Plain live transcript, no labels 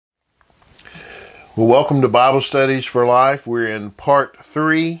Well, welcome to Bible Studies for Life. We're in part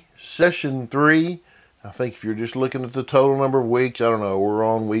 3, session 3. I think if you're just looking at the total number of weeks, I don't know, we're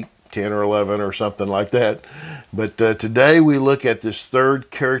on week 10 or 11 or something like that. But today we look at this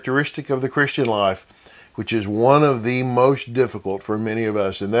third characteristic of the Christian life, which is one of the most difficult for many of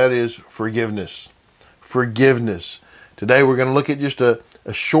us, and that is forgiveness. Forgiveness. Today we're going to look at just a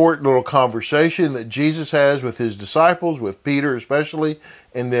short little conversation that Jesus has with his disciples, with Peter especially,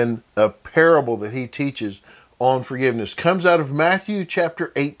 and then a parable that he teaches on forgiveness. Comes out of Matthew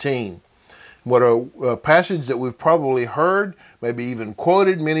chapter 18. What a passage that we've probably heard, maybe even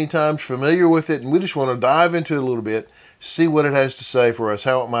quoted many times, familiar with it, and we just want to dive into it a little bit, see what it has to say for us,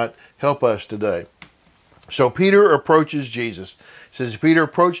 how it might help us today. So Peter approaches Jesus. It says, Peter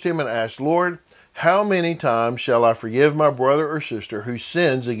approached him and asked, Lord, how many times shall I forgive my brother or sister who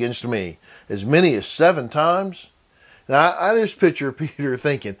sins against me? As many as 7 times? Now, I just picture Peter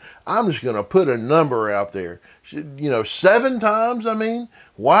thinking, I'm just going to put a number out there. 7 times, I mean?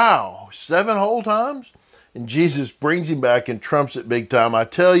 Wow, 7 whole times? And Jesus brings him back and trumps it big time. I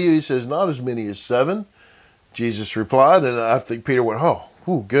tell you, he says, not as many as 7. Jesus replied, and I think Peter went,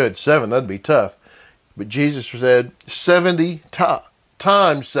 good, 7, that'd be tough. But Jesus said, 70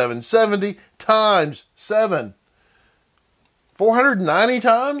 times 7, 70 times 7. 490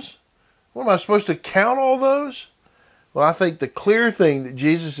 times? What, am I supposed to count all those? Well, I think the clear thing that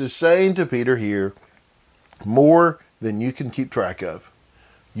Jesus is saying to Peter here, more than you can keep track of.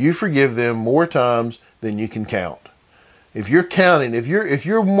 You forgive them more times than you can count. If you're counting, if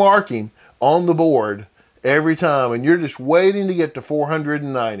you're marking on the board every time and you're just waiting to get to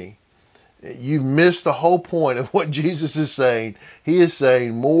 490, you've missed the whole point of what Jesus is saying. He is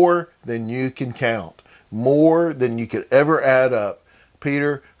saying more than you can count, more than you could ever add up.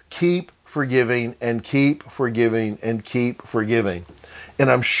 Peter, keep forgiving and keep forgiving and keep forgiving.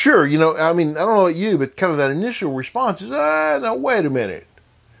 And I'm sure, I don't know about you, but kind of that initial response is, now wait a minute.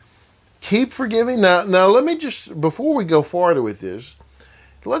 Keep forgiving. Now let me just, before we go farther with this,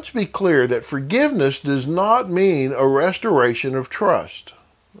 let's be clear that forgiveness does not mean a restoration of trust.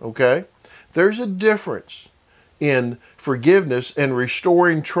 Okay? There's a difference in forgiveness and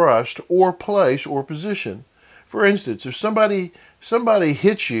restoring trust or place or position. For instance, if somebody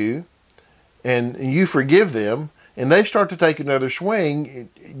hits you and you forgive them and they start to take another swing,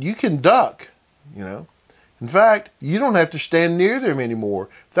 you can duck, In fact, you don't have to stand near them anymore.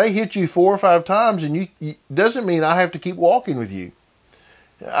 If they hit you 4 or 5 times, and doesn't mean I have to keep walking with you.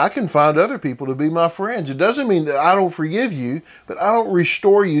 I can find other people to be my friends. It doesn't mean that I don't forgive you, but I don't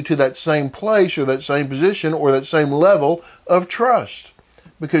restore you to that same place or that same position or that same level of trust.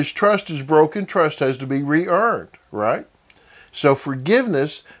 Because trust is broken, trust has to be re-earned, right? So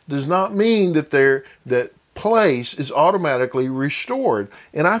forgiveness does not mean that place is automatically restored.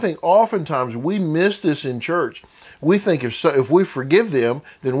 And I think oftentimes we miss this in church. We think if we forgive them,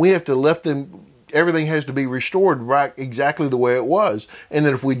 then we have to let them, everything has to be restored back exactly the way it was. And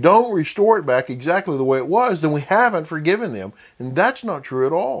then if we don't restore it back exactly the way it was, then we haven't forgiven them. And that's not true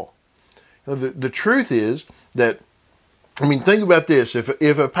at all. The truth is that, think about this.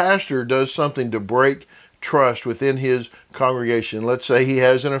 If a pastor does something to break trust within his congregation, let's say he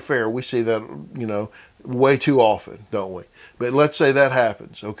has an affair. We see that, way too often, don't we? But let's say that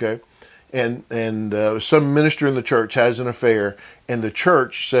happens, okay? And some minister in the church has an affair, and the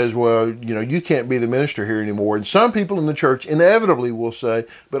church says, well, you can't be the minister here anymore. And some people in the church inevitably will say,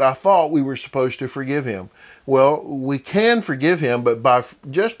 but I thought we were supposed to forgive him. Well, we can forgive him, but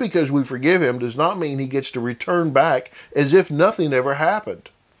just because we forgive him does not mean he gets to return back as if nothing ever happened.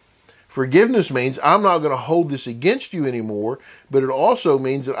 Forgiveness means I'm not going to hold this against you anymore, but it also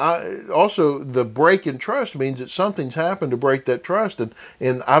means that the break in trust means that something's happened to break that trust,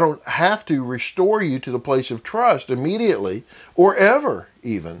 and I don't have to restore you to the place of trust immediately or ever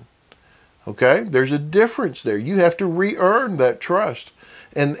even. Okay? There's a difference there. You have to re-earn that trust.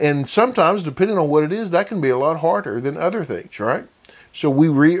 And sometimes, depending on what it is, that can be a lot harder than other things, right? So we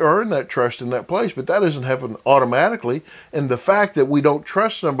re-earn that trust in that place, but that doesn't happen automatically. And the fact that we don't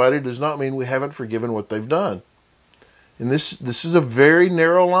trust somebody does not mean we haven't forgiven what they've done. And this is a very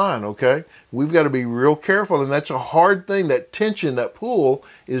narrow line, okay? We've got to be real careful, and that's a hard thing. That tension, that pull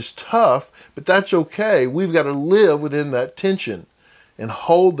is tough, but that's okay. We've got to live within that tension and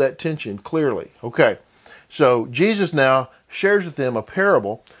hold that tension clearly. Okay, so Jesus now shares with them a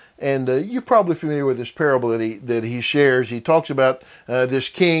parable. And you're probably familiar with this parable that he shares. He talks about this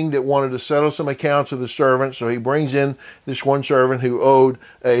king that wanted to settle some accounts with his servants. So he brings in this one servant who owed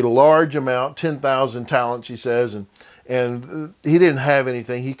a large amount, 10,000 talents, he says, and he didn't have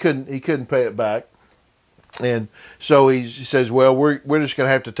anything. He couldn't pay it back. And so he says, well, we're just going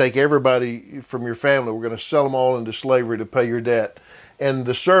to have to take everybody from your family. We're going to sell them all into slavery to pay your debt. And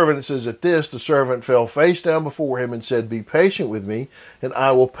the servant, it says, at this, the servant fell face down before him and said, be patient with me, and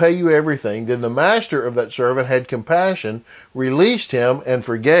I will pay you everything. Then the master of that servant had compassion, released him, and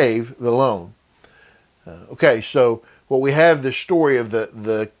forgave the loan. Okay, so what we have, this story of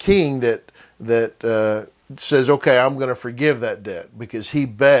the king that says, okay, I'm going to forgive that debt because he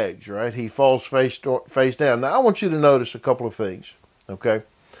begs, right? He falls face down. Now, I want you to notice a couple of things, okay?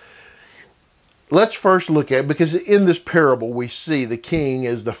 Let's first look at, because in this parable we see the king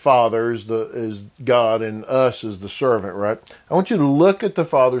as the father, is God, and us as the servant, right? I want you to look at the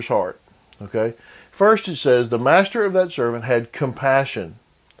father's heart, okay? First it says, the master of that servant had compassion.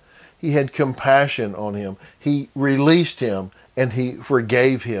 He had compassion on him. He released him and he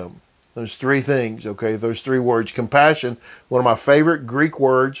forgave him. Those three things, okay? Those three words. Compassion, one of my favorite Greek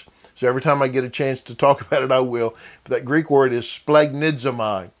words. So every time I get a chance to talk about it, I will. But that Greek word is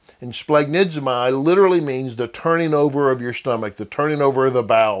splagnizomai. And splagnizomai literally means the turning over of your stomach, the turning over of the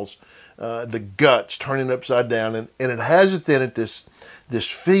bowels, the guts turning upside down. And it has within it this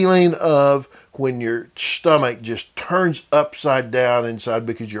feeling of when your stomach just turns upside down inside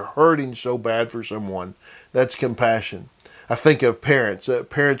because you're hurting so bad for someone. That's compassion. I think of parents.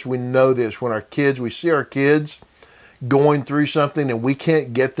 Parents, we know this. When we see our kids going through something and we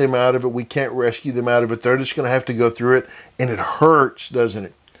can't get them out of it, we can't rescue them out of it, they're just going to have to go through it, and it hurts, doesn't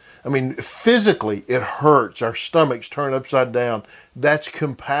it? I mean, physically, it hurts. Our stomachs turn upside down. That's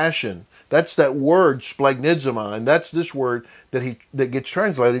compassion. That's that word, splagnizomai, and that's this word that gets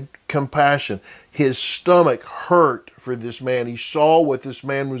translated compassion. His stomach hurt for this man. He saw what this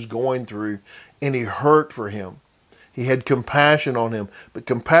man was going through, and he hurt for him. He had compassion on him. But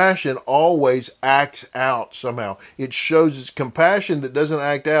compassion always acts out somehow. It shows it's compassion that doesn't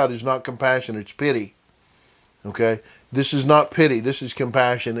act out is not compassion, it's pity. Okay? This is not pity. This is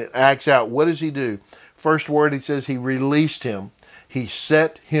compassion. It acts out. What does he do? First word, he says he released him. He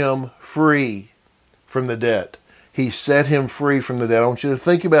set him free from the debt. He set him free from the debt. I want you to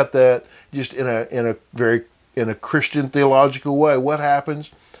think about that just in a Christian theological way. What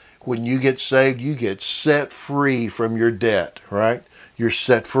happens when you get saved? You get set free from your debt, right? You're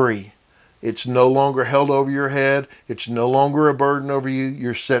set free. It's no longer held over your head. It's no longer a burden over you.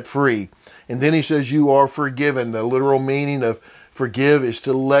 You're set free. And then he says you are forgiven. The literal meaning of forgive is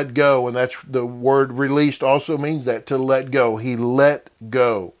to let go. And that's the word released also means that, to let go. He let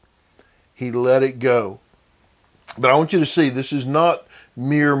go. He let it go. But I want you to see this is not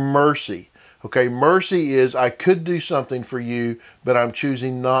mere mercy. Okay, mercy is I could do something for you, but I'm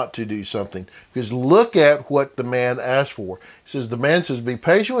choosing not to do something. Because look at what the man asked for. He says, the man says, be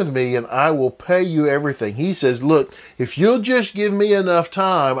patient with me and I will pay you everything. He says, look, if you'll just give me enough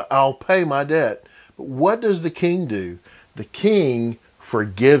time, I'll pay my debt. But what does the king do? The king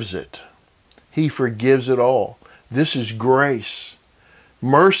forgives it. He forgives it all. This is grace.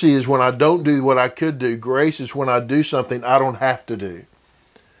 Mercy is when I don't do what I could do. Grace is when I do something I don't have to do.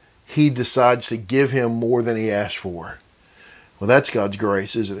 He decides to give him more than he asked for. Well, that's God's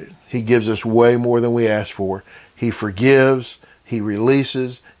grace, isn't it? He gives us way more than we ask for. He forgives, he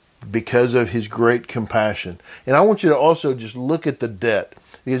releases because of his great compassion. And I want you to also just look at the debt,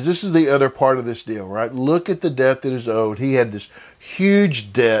 because this is the other part of this deal, right? Look at the debt that is owed. He had this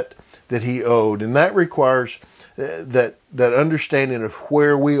huge debt that he owed, and that requires that understanding of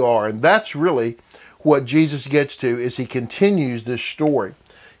where we are. And that's really what Jesus gets to as he continues this story.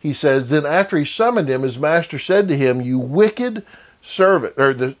 He says, then after he summoned him, his master said to him, you wicked servant,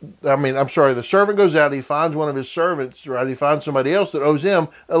 the servant goes out, he finds one of his servants, right? He finds somebody else that owes him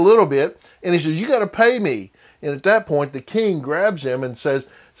a little bit, and he says, you got to pay me. And at that point, the king grabs him and says,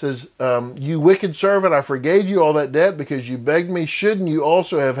 you wicked servant, I forgave you all that debt because you begged me. Shouldn't you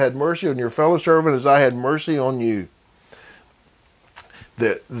also have had mercy on your fellow servant as I had mercy on you?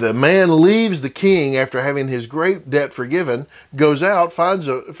 The man leaves the king after having his great debt forgiven, goes out, finds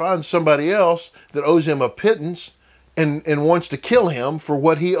somebody else that owes him a pittance and wants to kill him for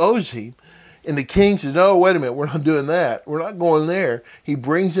what he owes him. And the king says, no, wait a minute, we're not doing that. We're not going there. He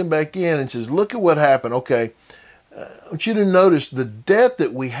brings him back in and says, look at what happened. Okay, I want you to notice the debt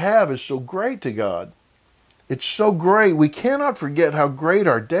that we have is so great to God. It's so great. We cannot forget how great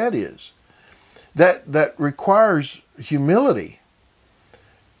our debt is. That requires humility.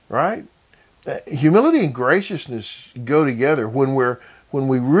 Right? Humility and graciousness go together. When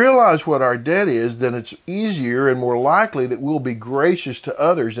we realize what our debt is, then it's easier and more likely that we'll be gracious to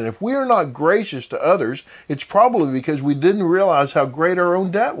others. And if we are not gracious to others, it's probably because we didn't realize how great our own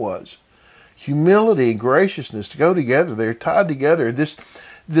debt was. Humility and graciousness go together. They're tied together. This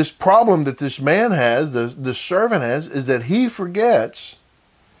this problem that this man has, the servant has, is that he forgets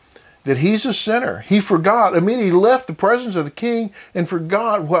that he's a sinner. He forgot. Immediately he left the presence of the king and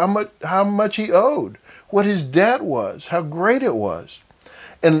forgot how much he owed, what his debt was, how great it was.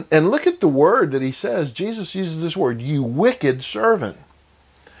 And look at the word that he says. Jesus uses this word, you wicked servant.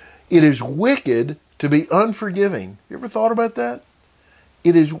 It is wicked to be unforgiving. You ever thought about that?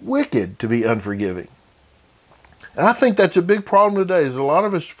 It is wicked to be unforgiving. And I think that's a big problem today, is a lot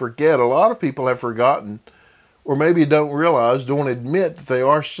of us forget. A lot of people have forgotten, or maybe don't realize, don't admit that they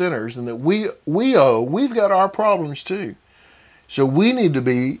are sinners and that we've got our problems too. So we need to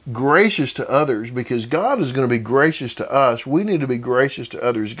be gracious to others because God is going to be gracious to us. We need to be gracious to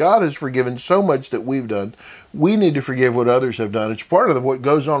others. God has forgiven so much that we've done. We need to forgive what others have done. It's part of what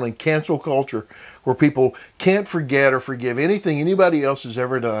goes on in cancel culture, where people can't forget or forgive anything anybody else has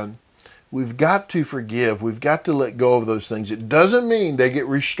ever done. We've got to forgive. We've got to let go of those things. It doesn't mean they get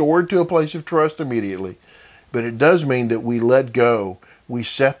restored to a place of trust immediately, but it does mean that we let go. We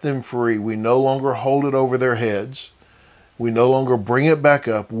set them free. We no longer hold it over their heads. We no longer bring it back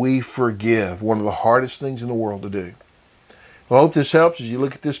up. We forgive. One of the hardest things in the world to do. Well, I hope this helps as you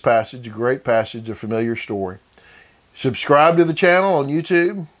look at this passage, a great passage, a familiar story. Subscribe to the channel on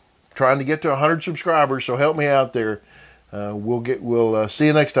YouTube. Trying to get to 100 subscribers, so help me out there. We'll see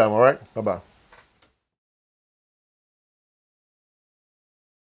you next time, all right? Bye-bye.